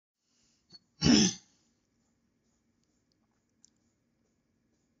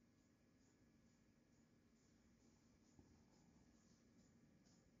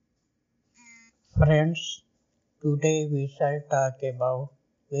Friends, today we shall talk about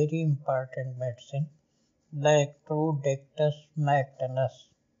very important medicine, Latrodectus Mactans.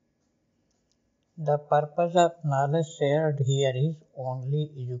 The purpose of knowledge shared here is only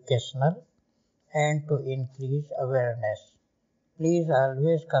educational and to increase awareness. Please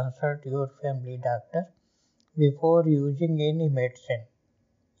always consult your family doctor before using any medicine.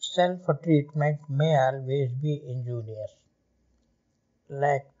 Self-treatment may always be injurious.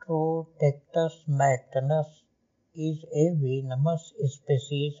 Latrodectus Mactans is a venomous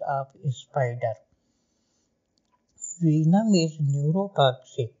species of spider. Venom is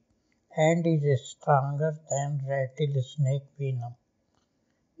neurotoxic and is stronger than rattlesnake venom.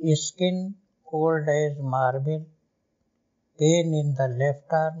 Skin cold as marble, pain in the left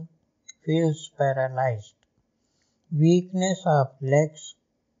arm, feels paralyzed, weakness of legs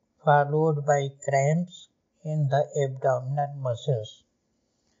followed by cramps in the abdominal muscles,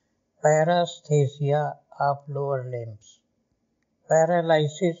 paresthesia of lower limbs,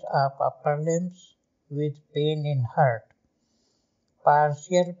 paralysis of upper limbs with pain in heart,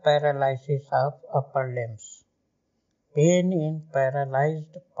 partial paralysis of upper limbs, pain in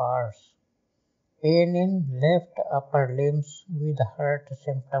paralyzed parts, pain in left upper limbs with heart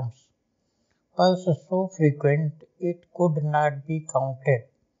symptoms, pulse so frequent it could not be counted,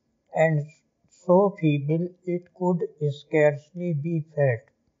 and so feeble it could scarcely be felt.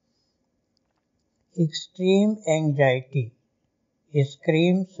 Extreme anxiety,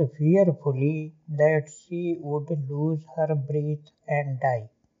 screams fearfully that she would lose her breath and die.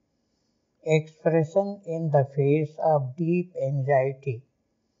 Expression in the face of deep anxiety.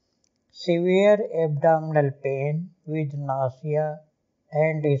 Severe abdominal pain with nausea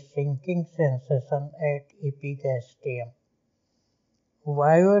and a sinking sensation at epigastrium.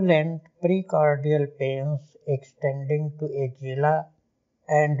 Violent precordial pains extending to axilla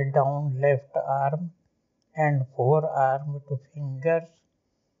and down left arm and forearm to fingers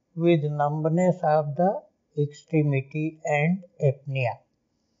with numbness of the extremity and apnea.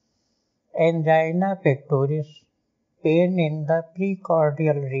 Angina pectoris, pain in the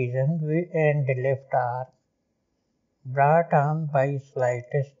precordial region and left arm, brought on by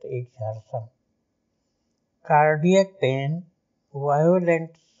slightest exertion. Cardiac pain,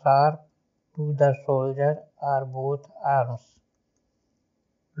 violent sharp to the shoulder or both arms.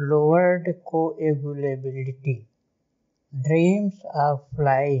 Lowered coagulability, dreams of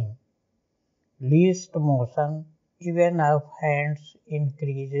flying, least motion even of hands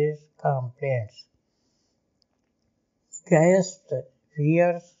increases complaints. Gasp,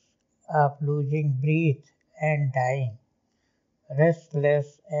 fears of losing breath and dying,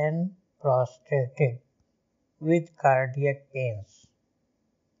 restless and prostrated with cardiac pains.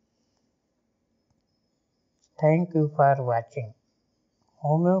 Thank you for watching.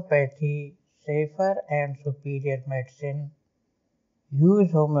 Homeopathy, safer and superior medicine.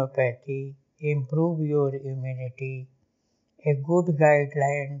 Use homeopathy, improve your immunity. A good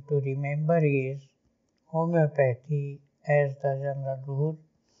guideline to remember is homeopathy as the general rule,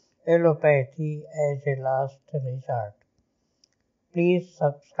 allopathy as a last resort. Please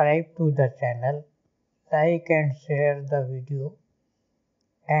subscribe to the channel, like and share the video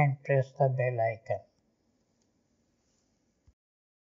and press the bell icon.